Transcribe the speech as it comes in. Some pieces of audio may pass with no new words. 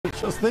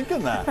just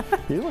thinking that.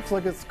 He looks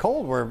like it's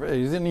cold where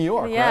he's in New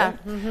York, yeah.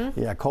 right?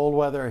 Yeah, cold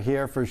weather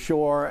here for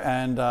sure.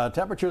 And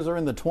temperatures are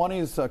in the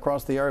 20s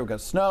across the area. We've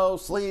got snow,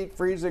 sleet,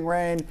 freezing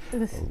rain,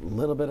 a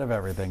little bit of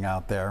everything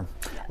out there.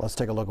 Let's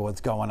take a look at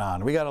what's going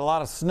on. We got a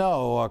lot of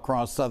snow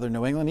across southern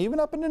New England, even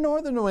up into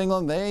northern New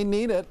England. They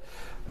need it.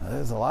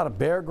 There's a lot of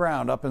bare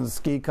ground up in the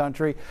ski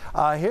country.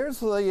 Here's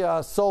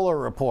the solar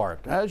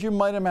report. As you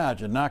might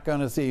imagine, not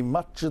going to see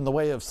much in the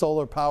way of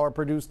solar power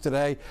produced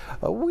today.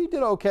 We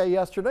did okay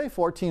yesterday,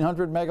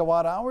 1,400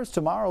 megawatt hours.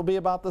 Tomorrow will be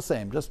about the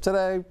same. Just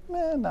today,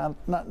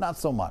 not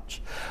so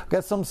much.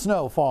 Got some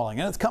snow falling,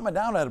 and it's coming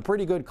down at a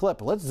pretty good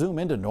clip. Let's zoom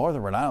into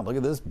northern Rhode Island. Look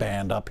at this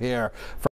band up here.